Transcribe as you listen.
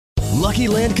Lucky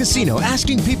Land Casino,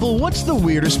 asking people, what's the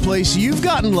weirdest place you've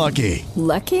gotten lucky?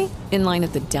 Lucky? In line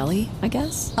at the deli, I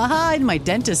guess? Aha, in my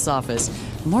dentist's office.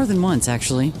 More than once,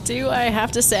 actually. Do I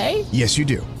have to say? Yes, you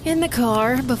do. In the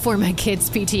car before my kids'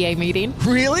 PTA meeting.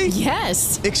 Really?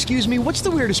 Yes. Excuse me, what's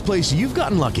the weirdest place you've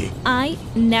gotten lucky? I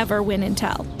never win and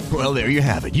tell. Well, there you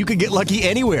have it. You can get lucky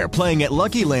anywhere, playing at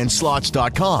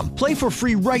LuckyLandSlots.com. Play for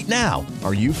free right now.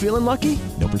 Are you feeling lucky?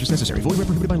 No purchase necessary. Void where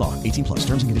prohibited by law. 18 plus.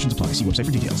 Terms and conditions apply. See website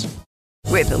for details.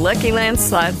 With the Lucky Land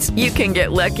Slots, you can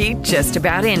get lucky just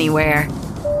about anywhere.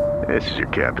 This is your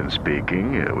captain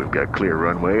speaking. We've got clear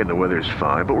runway and the weather's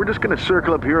fine, but we're just going to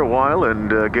circle up here a while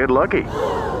and get lucky.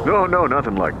 No,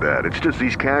 nothing like that. It's just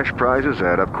these cash prizes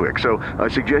add up quick. So I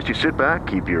suggest you sit back,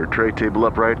 keep your tray table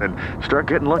upright, and start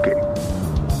getting lucky.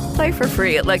 Play for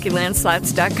free at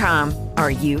LuckyLandSlots.com.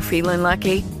 Are you feeling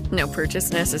lucky? No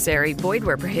purchase necessary. Void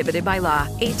where prohibited by law.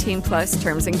 18 plus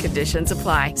terms and conditions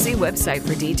apply. See website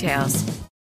for details.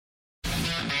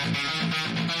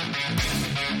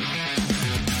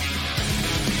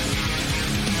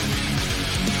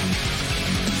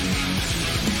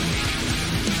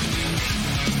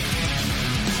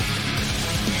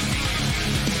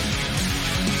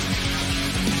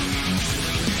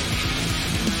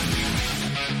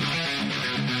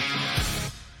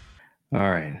 All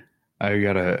right.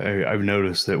 I've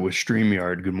noticed that with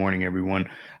StreamYard, good morning, everyone.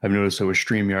 I've noticed that with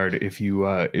StreamYard, if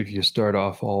you start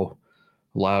off all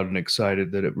loud and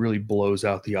excited, that it really blows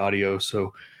out the audio.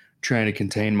 So trying to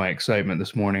contain my excitement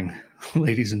this morning,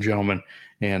 ladies and gentlemen,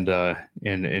 and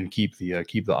keep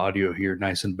the audio here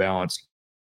nice and balanced.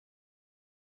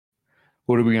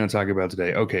 What are we going to talk about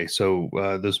today? Okay, so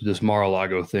this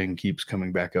Mar-a-Lago thing keeps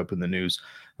coming back up in the news.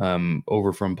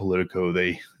 Over from Politico,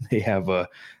 they have a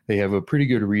pretty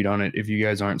good read on it. If you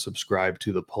guys aren't subscribed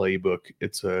to the Playbook,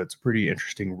 it's a pretty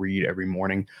interesting read every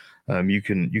morning. You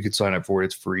can sign up for it.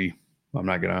 It's free. I'm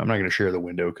not gonna share the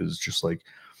window because it's just like,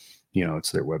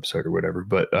 it's their website or whatever.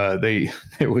 But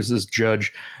there's this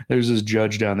judge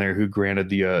down there who granted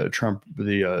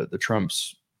the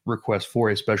Trump's request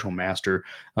for a special master,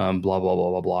 blah, blah, blah,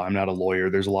 blah, blah. I'm not a lawyer.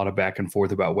 There's a lot of back and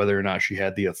forth about whether or not she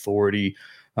had the authority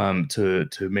to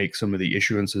make some of the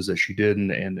issuances that she did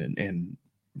and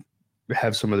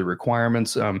have some of the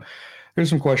requirements. There's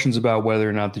some questions about whether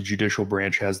or not the judicial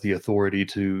branch has the authority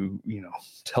to,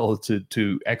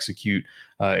 to execute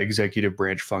executive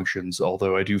branch functions.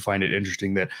 Although I do find it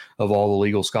interesting that of all the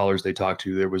legal scholars they talked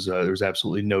to, there was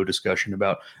absolutely no discussion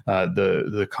about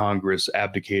the Congress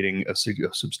abdicating a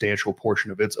substantial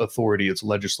portion of its authority, its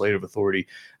legislative authority,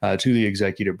 to the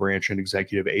executive branch and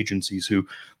executive agencies who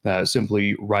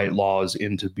simply write laws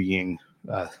into being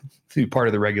through part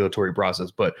of the regulatory process.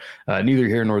 But neither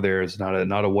here nor there. It's not a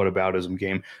whataboutism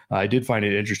game. I did find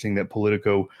it interesting that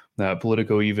Politico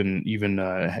even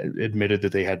admitted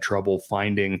that they had trouble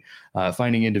finding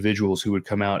individuals who would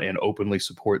come out and openly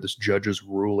support this judge's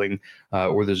ruling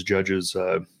or this judge's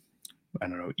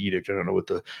edict. I don't know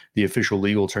what the official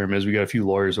legal term is. We got a few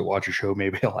lawyers that watch a show.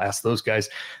 Maybe I'll ask those guys,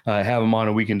 have them on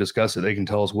and we can discuss it. They can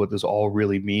tell us what this all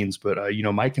really means. But,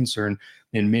 my concern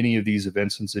in many of these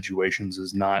events and situations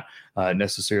is not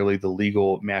necessarily the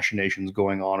legal machinations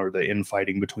going on or the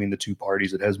infighting between the two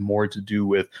parties. It has more to do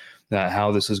with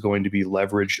how this is going to be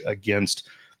leveraged against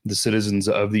the citizens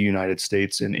of the United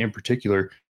States. And in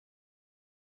particular,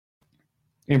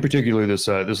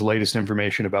 this latest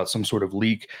information about some sort of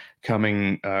leak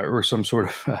coming or some sort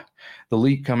of the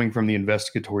leak coming from the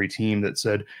investigatory team that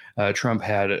said Trump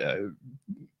had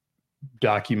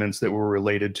documents that were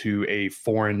related to a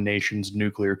foreign nation's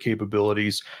nuclear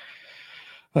capabilities.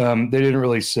 They didn't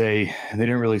really say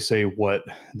what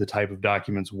the type of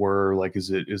documents were. Like, is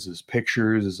this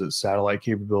pictures? Is it satellite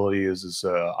capability? Is this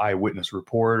eyewitness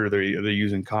report? Are they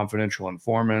using confidential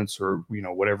informants or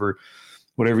whatever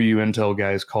you intel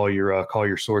guys call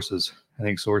your sources? I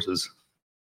think sources.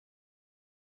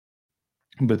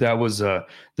 But that was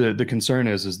the concern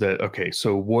is that, okay,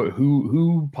 so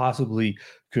who possibly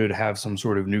could have some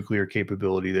sort of nuclear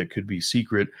capability that could be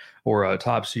secret or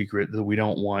top secret that we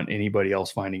don't want anybody else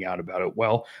finding out about it?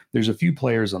 Well, there's a few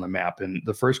players on the map, and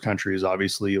the first country is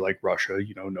obviously like Russia.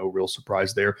 No real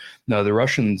surprise there. Now, the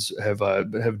Russians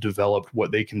have developed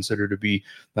what they consider to be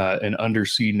an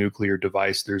undersea nuclear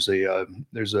device. There's a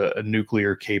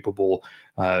nuclear capable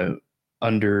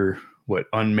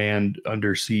unmanned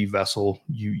undersea vessel,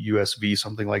 USV,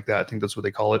 something like that. I think that's what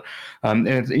they call it. And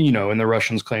the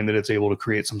Russians claim that it's able to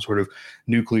create some sort of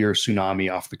nuclear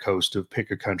tsunami off the coast of pick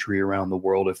a country around the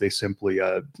world if they simply,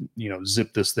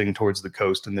 zip this thing towards the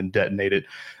coast and then detonate it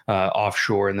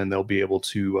offshore, and then they'll be able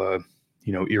to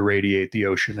irradiate the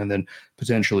ocean and then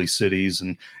potentially cities.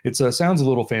 And it sounds a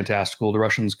little fantastical. The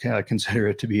Russians consider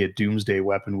it to be a doomsday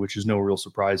weapon, which is no real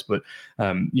surprise. But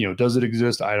does it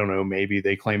exist? I don't know. Maybe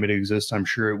they claim it exists. I'm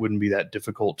sure it wouldn't be that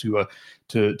difficult to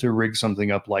rig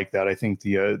something up like that. I think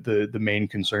the main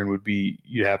concern would be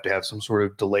you have to have some sort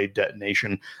of delayed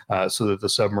detonation so that the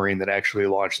submarine that actually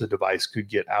launched the device could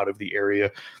get out of the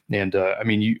area. And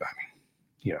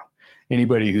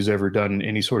anybody who's ever done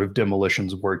any sort of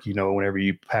demolitions work, whenever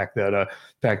you pack that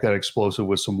explosive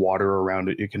with some water around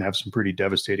it, it can have some pretty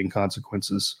devastating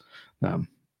consequences.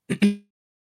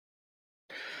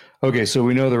 Okay, so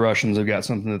we know the Russians have got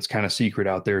something that's kind of secret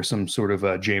out there, some sort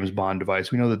of James Bond device.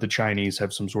 We know that the Chinese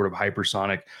have some sort of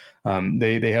hypersonic.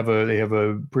 They have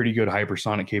a pretty good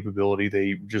hypersonic capability.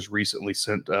 They just recently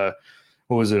sent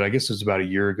what was it? I guess it was about a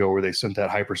year ago where they sent that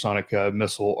hypersonic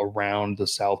missile around the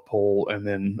South Pole and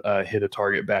then hit a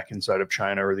target back inside of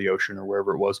China or the ocean or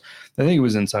wherever it was. I think it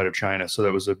was inside of China. So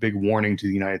that was a big warning to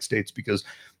the United States because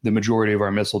the majority of our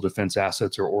missile defense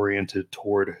assets are oriented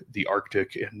toward the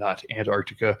Arctic and not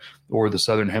Antarctica or the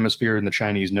Southern Hemisphere. And the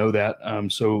Chinese know that.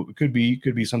 So it could be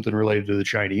something related to the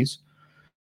Chinese.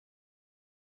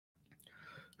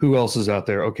 Who else is out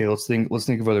there? Okay, let's think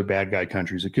of other bad guy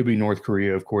countries. It could be North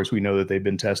Korea. Of course, we know that they've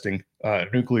been testing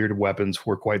nuclear weapons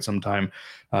for quite some time,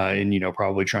 and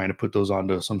probably trying to put those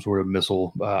onto some sort of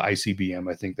missile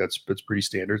ICBM. I think that's pretty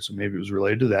standard. So maybe it was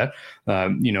related to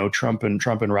that. Trump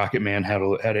and Rocket Man had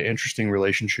an interesting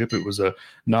relationship. It was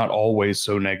not always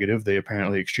so negative. They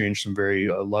apparently exchanged some very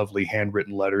lovely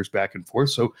handwritten letters back and forth.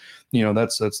 So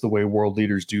that's the way world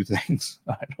leaders do things.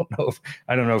 I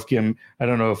don't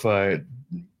know if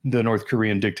the North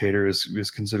Korean dictator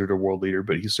is considered a world leader,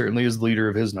 but he certainly is the leader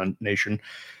of his nation.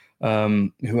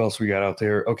 Who else we got out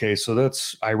there? Okay, so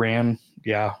that's Iran.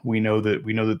 Yeah, we know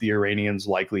that the Iranians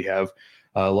likely have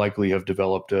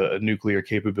developed a nuclear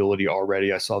capability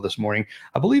already. I saw this morning.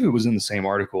 I believe it was in the same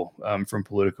article from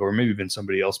Politico, or maybe been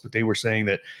somebody else, but they were saying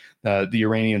that the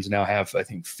Iranians now have, I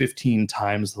think, 15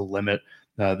 times the limit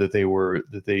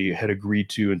that they had agreed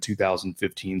to in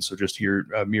 2015. So just here,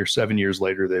 a mere 7 years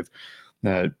later,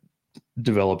 they've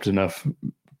developed enough,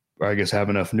 or I guess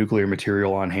have enough nuclear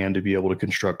material on hand to be able to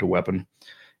construct a weapon.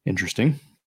 Interesting.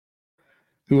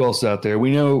 Who else out there?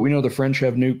 We know the French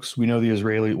have nukes. We know the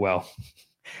Israeli. Well,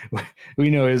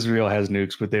 we know Israel has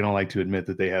nukes, but they don't like to admit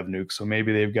that they have nukes. So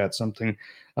maybe they've got something.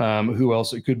 Who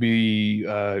else? It could be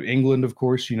England, of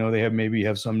course. They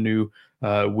have some new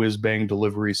whiz bang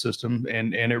delivery system,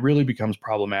 and it really becomes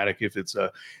problematic if it's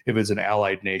an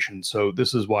allied nation. So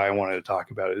this is why I wanted to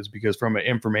talk about it, is because from an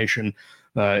information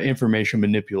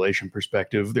manipulation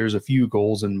perspective, there's a few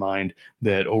goals in mind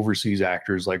that overseas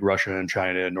actors like Russia and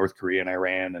China and North Korea and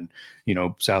Iran and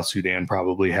South Sudan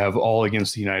probably have all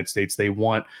against the United States. They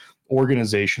want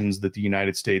organizations that the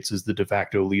United States is the de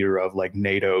facto leader of, like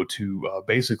NATO, to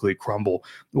basically crumble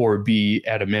or be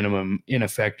at a minimum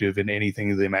ineffective in anything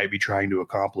that they might be trying to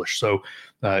accomplish. So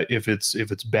if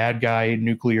it's bad guy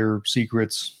nuclear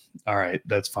secrets, all right,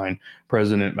 that's fine.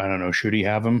 President, I don't know, should he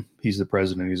have them? He's the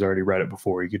president. He's already read it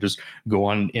before. He could just go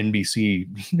on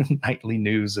NBC nightly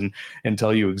news and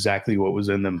tell you exactly what was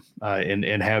in them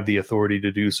and have the authority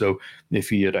to do so if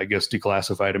he had, I guess,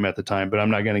 declassified them at the time. But I'm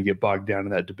not going to get bogged down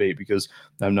in that debate because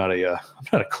I'm not a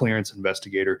clearance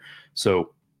investigator.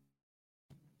 So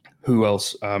who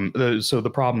else? So the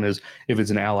problem is, if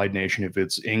it's an allied nation, if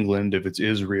it's England, if it's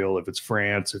Israel, if it's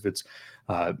France, if it's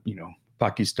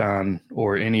Pakistan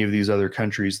or any of these other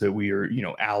countries that we are,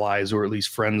 allies or at least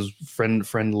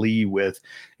friendly with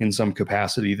in some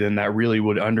capacity, then that really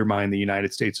would undermine the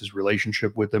United States'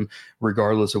 relationship with them,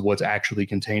 regardless of what's actually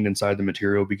contained inside the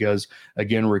material. Because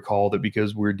again, recall that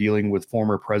because we're dealing with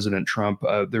former President Trump,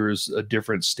 there is a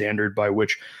different standard by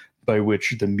which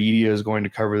the media is going to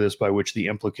cover this, by which the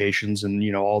implications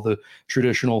and all the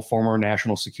traditional former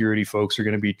national security folks are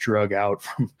going to be drug out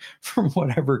from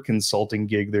whatever consulting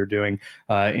gig they're doing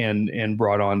and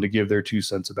brought on to give their 2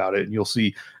 cents about it. And you'll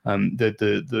see that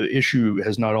the issue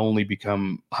has not only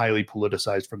become highly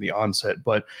politicized from the onset,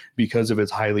 but because of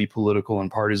its highly political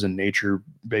and partisan nature,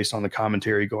 based on the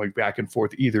commentary going back and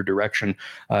forth either direction,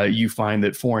 you find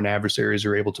that foreign adversaries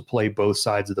are able to play both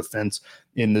sides of the fence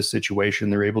in this situation.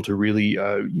 They're able to really,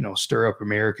 stir up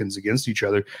Americans against each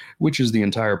other, which is the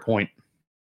entire point.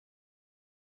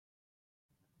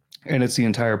 And it's the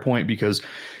entire point because,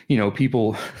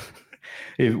 people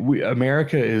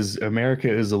America is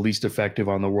the least effective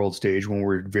on the world stage when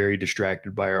we're very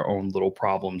distracted by our own little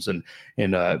problems and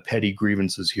petty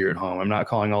grievances here at home. I'm not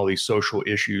calling all these social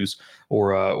issues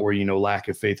or lack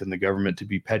of faith in the government to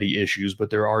be petty issues, but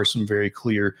there are some very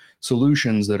clear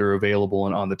solutions that are available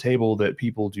and on the table that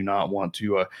people do not want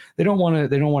to. They don't want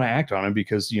to act on it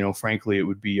because frankly it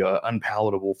would be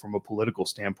unpalatable from a political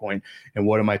standpoint. And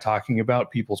what am I talking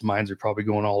about? People's minds are probably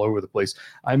going all over the place.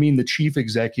 I mean, the chief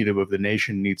executive of the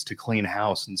nation needs to clean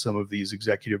house in some of these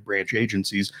executive branch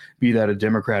agencies, be that a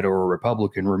Democrat or a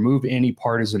Republican. Remove any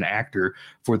partisan actor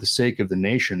for the sake of the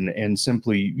nation, and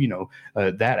simply,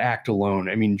 that act alone.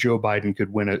 I mean, Joe Biden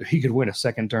could win a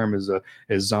second term as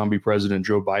zombie president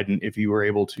Joe Biden if he were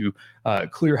able to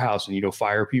clear house and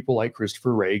fire people like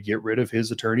Christopher Wray, get rid of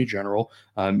his attorney general.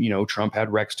 Trump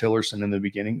had Rex Tillerson in the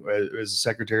beginning as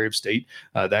Secretary of State.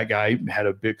 That guy had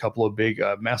a couple of big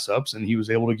mess ups, and he was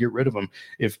able to get rid of them.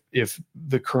 If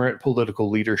the current political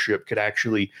leadership could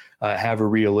actually have a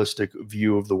realistic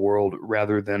view of the world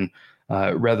rather than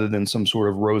some sort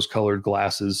of rose-colored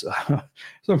glasses,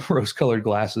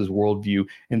 worldview,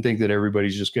 and think that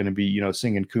everybody's just going to be,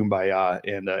 singing Kumbaya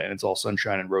and it's all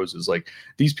sunshine and roses. Like,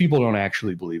 these people don't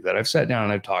actually believe that. I've sat down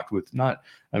and I've talked with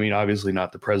obviously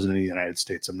not the president of the United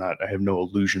States. I have no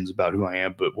illusions about who I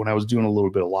am, but when I was doing a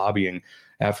little bit of lobbying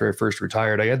after I first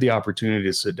retired, I had the opportunity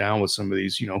to sit down with some of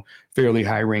these, fairly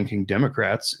high-ranking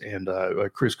Democrats, and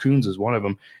Chris Coons is one of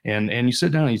them. And you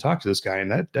sit down and you talk to this guy, and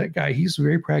that guy, he's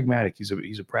very pragmatic. He's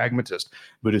a pragmatist.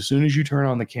 But as soon as you turn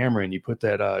on the camera and you put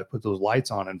those lights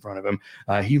on in front of him,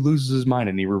 he loses his mind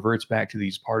and he reverts back to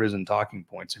these partisan talking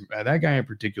points. And that guy in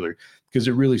particular, because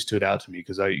it really stood out to me,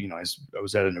 because I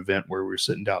was at an event where we were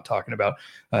sitting down talking about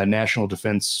national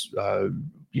defense,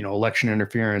 election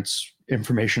interference,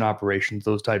 information operations,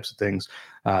 those types of things.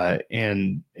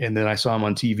 And then I saw him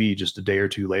on TV just a day or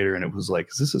two later, and it was like,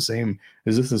 is this the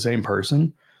same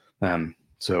person?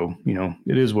 So,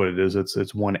 it is what it is.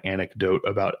 It's one anecdote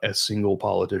about a single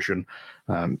politician.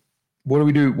 What do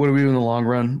we do? What do we do in the long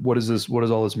run? What does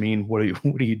all this mean? What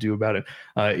do you do about it?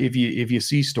 If you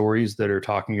see stories that are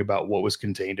talking about what was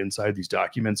contained inside these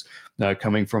documents,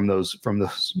 coming from those,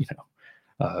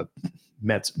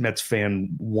 Mets fan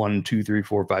 1, 2, 3,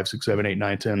 4, 5, 6, 7, 8,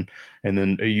 9, 10, and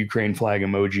then a Ukraine flag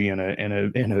emoji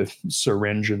and a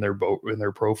syringe in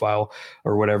their profile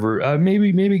or whatever.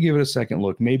 Maybe give it a second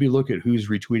look. Maybe look at who's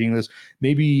retweeting this.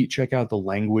 Maybe check out the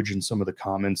language in some of the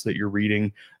comments that you're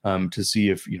reading to see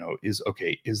if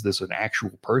is this an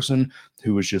actual person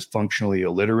who is just functionally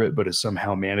illiterate but has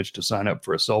somehow managed to sign up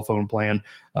for a cell phone plan,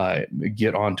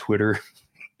 get on Twitter,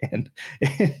 and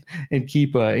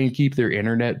keep their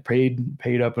internet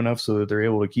paid up enough so that they're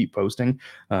able to keep posting.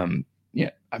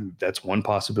 That's one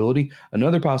possibility.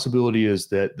 Another possibility is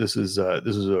that this is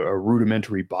a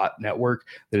rudimentary bot network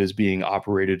that is being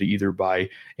operated either by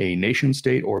a nation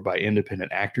state or by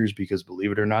independent actors, because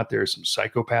believe it or not, there are some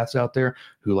psychopaths out there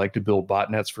who like to build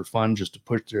botnets for fun, just to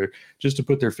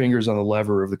put their fingers on the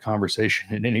lever of the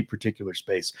conversation in any particular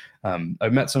space.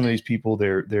 I've met some of these people.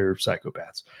 They're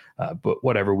psychopaths, but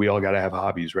whatever. We all got to have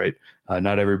hobbies, right?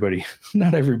 Not everybody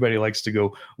likes to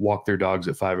go walk their dogs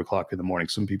at 5 o'clock in the morning.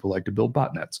 Some people like to build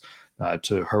botnets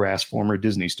to harass former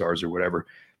Disney stars or whatever.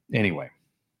 Anyway,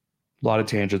 a lot of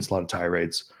tangents, a lot of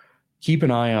tirades. Keep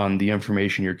an eye on the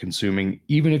information you're consuming.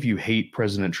 Even if you hate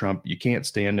President Trump, you can't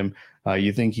stand him.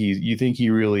 You think he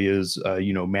really is,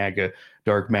 MAGA,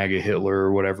 dark MAGA Hitler,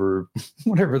 or whatever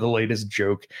the latest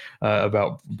joke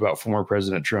about former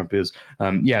President Trump is.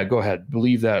 Go ahead,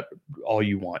 believe that all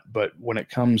you want. But when it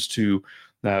comes to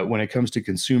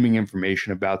consuming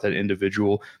information about that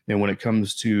individual, and when it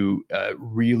comes to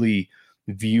really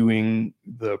viewing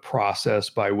the process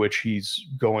by which he's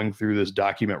going through this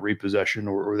document repossession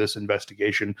or this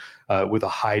investigation with a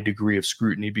high degree of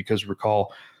scrutiny, because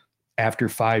recall, after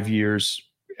 5 years,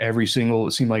 it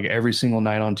seemed like every single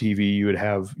night on TV, you'd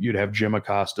have Jim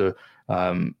Acosta,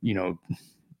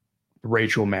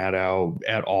 Rachel Maddow,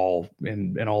 et al.,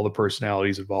 and all the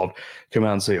personalities involved come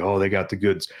out and say, oh, they got the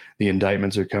goods. The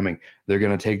indictments are coming. They're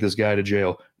going to take this guy to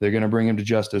jail. They're going to bring him to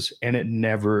justice. And it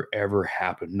never, ever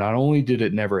happened. Not only did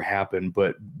it never happen,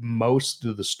 but most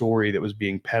of the story that was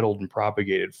being peddled and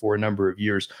propagated for a number of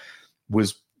years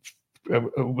was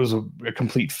a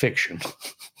complete fiction.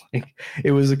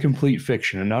 It was a complete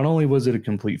fiction. And not only was it a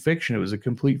complete fiction, it was a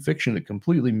complete fiction that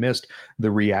completely missed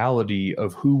the reality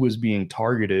of who was being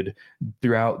targeted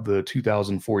throughout the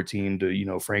 2014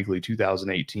 to, frankly,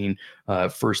 2018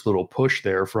 first little push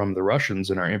there from the Russians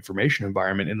in our information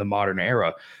environment in the modern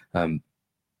era.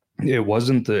 It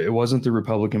wasn't the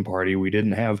Republican Party. We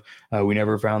didn't have we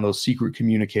never found those secret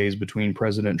communiques between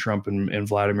President Trump and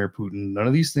Vladimir Putin. None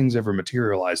of these things ever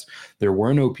materialized. There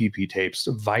were no PP tapes.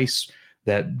 Vice,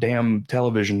 that damn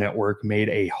television network, made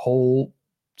a whole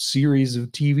series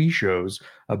of TV shows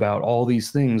about all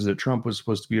these things that Trump was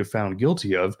supposed to be found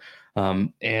guilty of,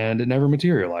 and it never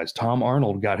materialized. Tom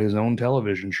Arnold got his own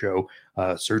television show,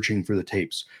 searching for the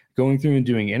tapes, going through and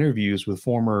doing interviews with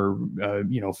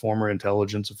former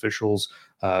intelligence officials,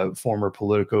 former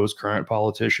politicos, current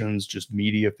politicians, just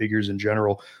media figures in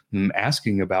general,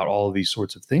 asking about all of these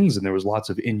sorts of things. And there was lots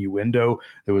of innuendo,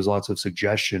 there was lots of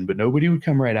suggestion, but nobody would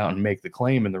come right out and make the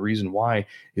claim. And the reason why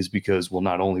is because, well,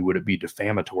 not only would it be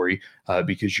defamatory,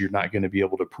 because you're not going to be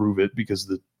able to prove it because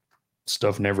the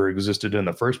stuff never existed in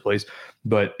the first place,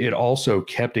 but it also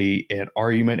kept an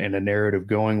argument and a narrative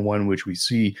going, one which we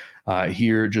see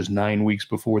here just 9 weeks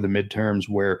before the midterms,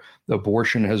 where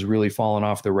abortion has really fallen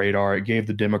off the radar. It gave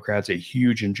the Democrats a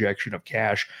huge injection of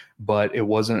cash, but it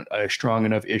wasn't a strong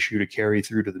enough issue to carry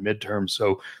through to the midterms,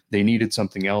 so they needed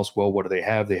something else. Well, what do they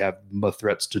have? They have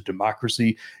threats to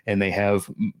democracy, and they have,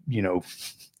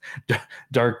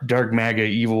 dark MAGA,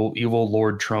 evil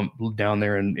Lord Trump down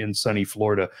there in sunny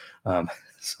Florida.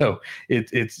 So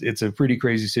it's a pretty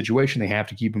crazy situation. They have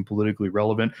to keep him politically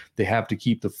relevant. They have to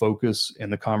keep the focus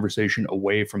and the conversation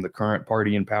away from the current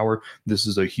party in power. This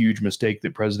is a huge mistake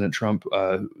that President Trump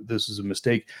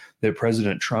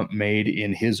made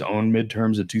in his own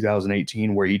midterms in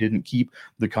 2018, where he didn't keep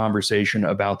the conversation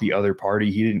about the other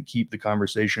party. He didn't keep the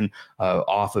conversation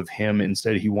off of him.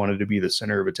 Instead, he wanted to be the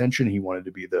center of attention. He wanted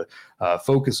to be the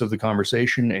focus of the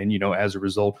conversation, and as a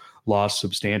result, lost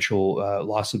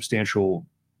substantial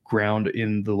ground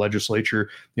in the legislature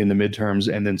in the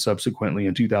midterms, and then subsequently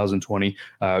in 2020,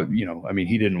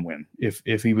 he didn't win.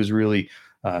 If he was really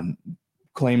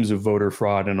claims of voter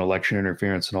fraud and election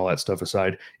interference and all that stuff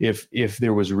aside, if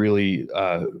there was really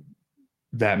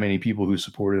that many people who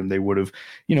supported him, they would have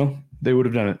done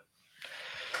it.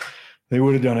 They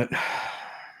would have done it.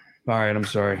 All right, I'm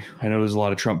sorry. I know there's a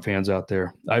lot of Trump fans out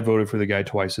there. I voted for the guy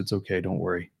twice. It's okay. Don't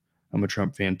worry. I'm a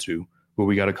Trump fan too, but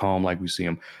we got to call him like we see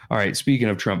him. All right, speaking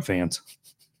of Trump fans,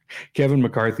 Kevin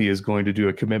McCarthy is going to do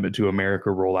a Commitment to America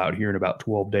rollout here in about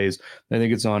 12 days. I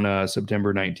think it's on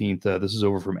September 19th. This is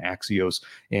over from Axios,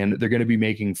 and they're going to be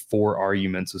making 4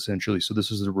 arguments, essentially. So this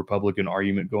is a Republican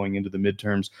argument going into the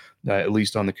midterms, at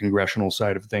least on the congressional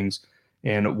side of things.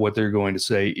 And what they're going to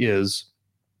say is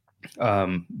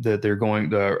that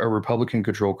a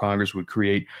Republican-controlled Congress would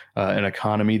create an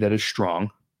economy that is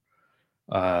strong,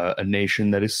 a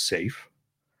nation that is safe,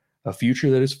 a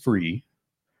future that is free,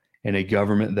 and a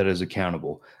government that is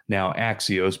accountable. Now,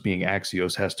 Axios, being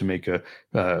Axios, has to make a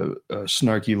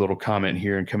snarky little comment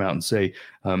here and come out and say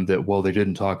that, well, they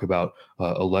didn't talk about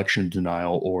election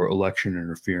denial or election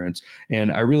interference.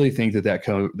 And I really think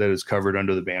that is covered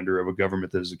under the banner of a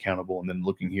government that is accountable. And then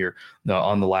looking here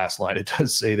on the last line, it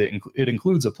does say that it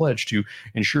includes a pledge to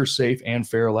ensure safe and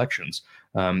fair elections.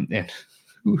 And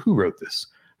who wrote this?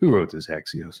 Who wrote this,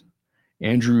 Axios?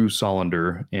 Andrew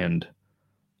Solander and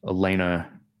Elena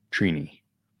Trini.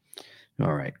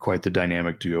 All right, quite the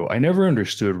dynamic duo. I never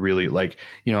understood really,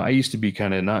 I used to be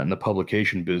kind of not in the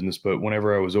publication business, but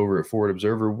whenever I was over at Forward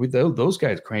Observer, with those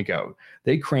guys crank out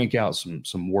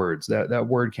some words. That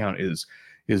word count is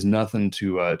nothing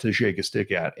to shake a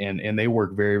stick at, and they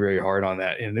work very, very hard on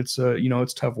that. And it's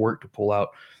it's tough work to pull out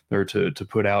or to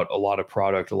put out a lot of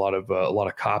product, a lot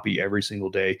of copy every single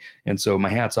day. And so my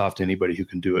hat's off to anybody who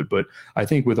can do it. But I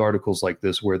think with articles like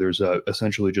this, where there's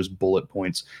essentially just bullet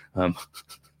points, they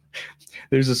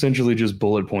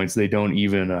don't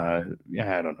even, I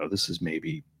don't know, this is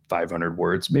maybe 500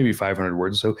 words.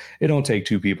 So it don't take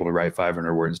 2 people to write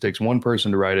 500 words. It takes 1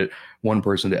 person to write it, 1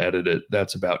 person to edit it.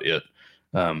 That's about it.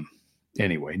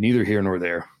 Anyway, neither here nor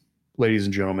there. Ladies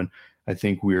and gentlemen, I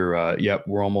think we're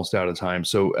almost out of time.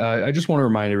 So I just want to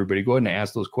remind everybody, go ahead and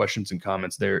ask those questions and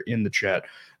comments there in the chat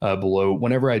below.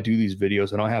 Whenever I do these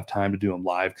videos, I don't have time to do them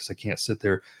live because I can't sit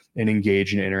there and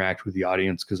engage and interact with the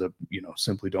audience because I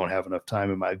simply don't have enough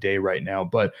time in my day right now.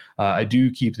 But I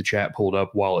do keep the chat pulled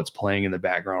up while it's playing in the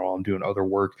background while I'm doing other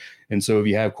work. And so if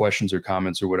you have questions or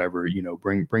comments or whatever,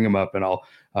 bring them up, and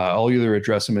I'll either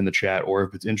address them in the chat, or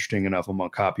if it's interesting enough, I'm gonna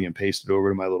copy and paste it over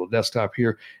to my little desktop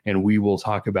here, and we will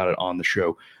talk about it on the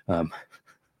show.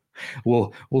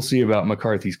 We'll see about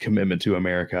McCarthy's Commitment to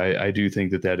America. I do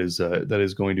think that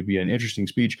is going to be an interesting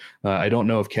speech. I don't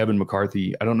know if Kevin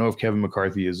McCarthy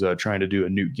is trying to do a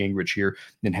Newt Gingrich here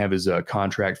and have his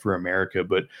contract for America,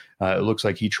 but it looks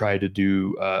like he tried to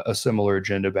do a similar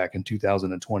agenda back in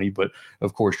 2020. But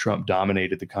of course, Trump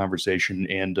dominated the conversation,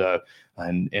 and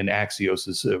and Axios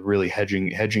is really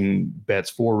hedging bets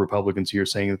for Republicans here,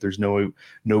 saying that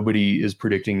nobody is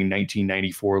predicting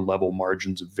 1994 level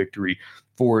margins of victory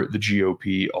for the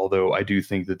GOP. Although I do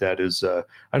think that is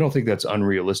I don't think that's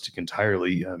unrealistic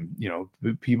entirely.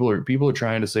 People are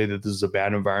trying to say that this is a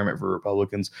bad environment for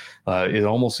Republicans. It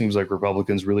almost seems like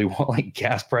Republicans really want like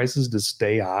gas prices to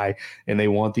stay high, and they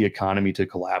want the economy to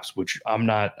collapse, which I'm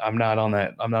not on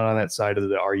that side of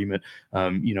the argument.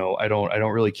 I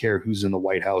don't really care who's in the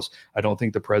White House. I don't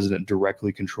think the president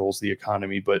directly controls the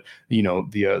economy, but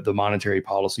the monetary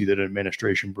policy that an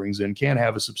administration brings in can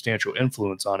have a substantial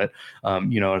influence on it.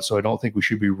 So I don't think we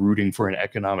should be rooting for an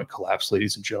economic collapse,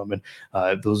 ladies and gentlemen.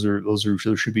 Those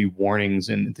should be warnings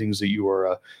and things that you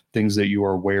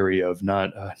are wary of,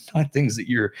 not things that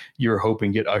you're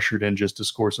hoping get ushered in just to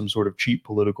score some sort of cheap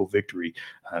political victory.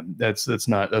 That's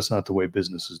not the way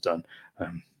business is done.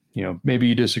 Maybe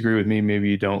you disagree with me, maybe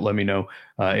you don't. Let me know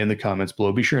in the comments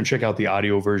below. Be sure and check out the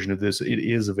audio version of this. It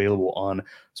is available on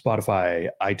Spotify,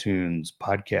 iTunes,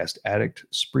 Podcast Addict,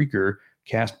 Spreaker,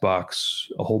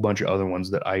 Castbox, a whole bunch of other ones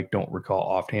that I don't recall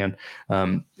offhand.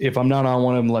 If I'm not on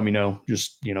one of them, let me know.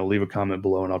 Just leave a comment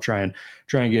below, and I'll try and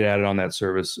get at it on that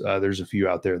service. There's a few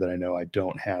out there that I know I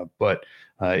don't have, but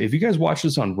if you guys watch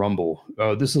this on Rumble,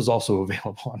 this is also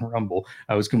available on Rumble.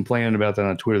 I was complaining about that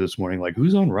on Twitter this morning. Like,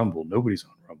 who's on Rumble? Nobody's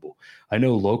on Rumble. I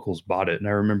know Locals bought it, and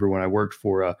I remember when I worked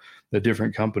for a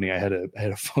different company, I had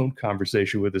a phone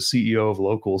conversation with the CEO of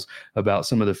Locals about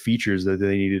some of the features that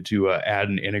they needed to add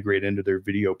and integrate into their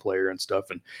video player and stuff.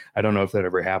 And I don't know if that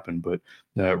ever happened, but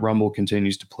Rumble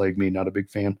continues to plague me. Not a big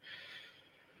fan.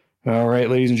 All right,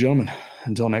 ladies and gentlemen,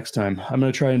 until next time, I'm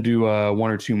going to try and do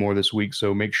one or two more this week.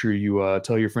 So make sure you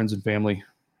tell your friends and family,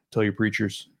 tell your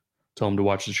preachers, tell them to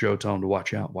watch the show, tell them to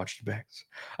watch out, watch the backs.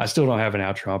 I still don't have an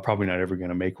outro. I'm probably not ever going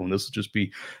to make one. This will just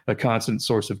be a constant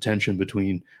source of tension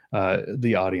between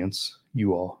the audience,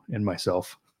 you all, and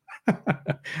myself.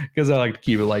 Because I like to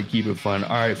keep it light, keep it fun.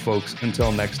 All right, folks,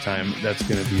 until next time, that's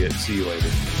going to be it. See you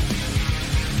later.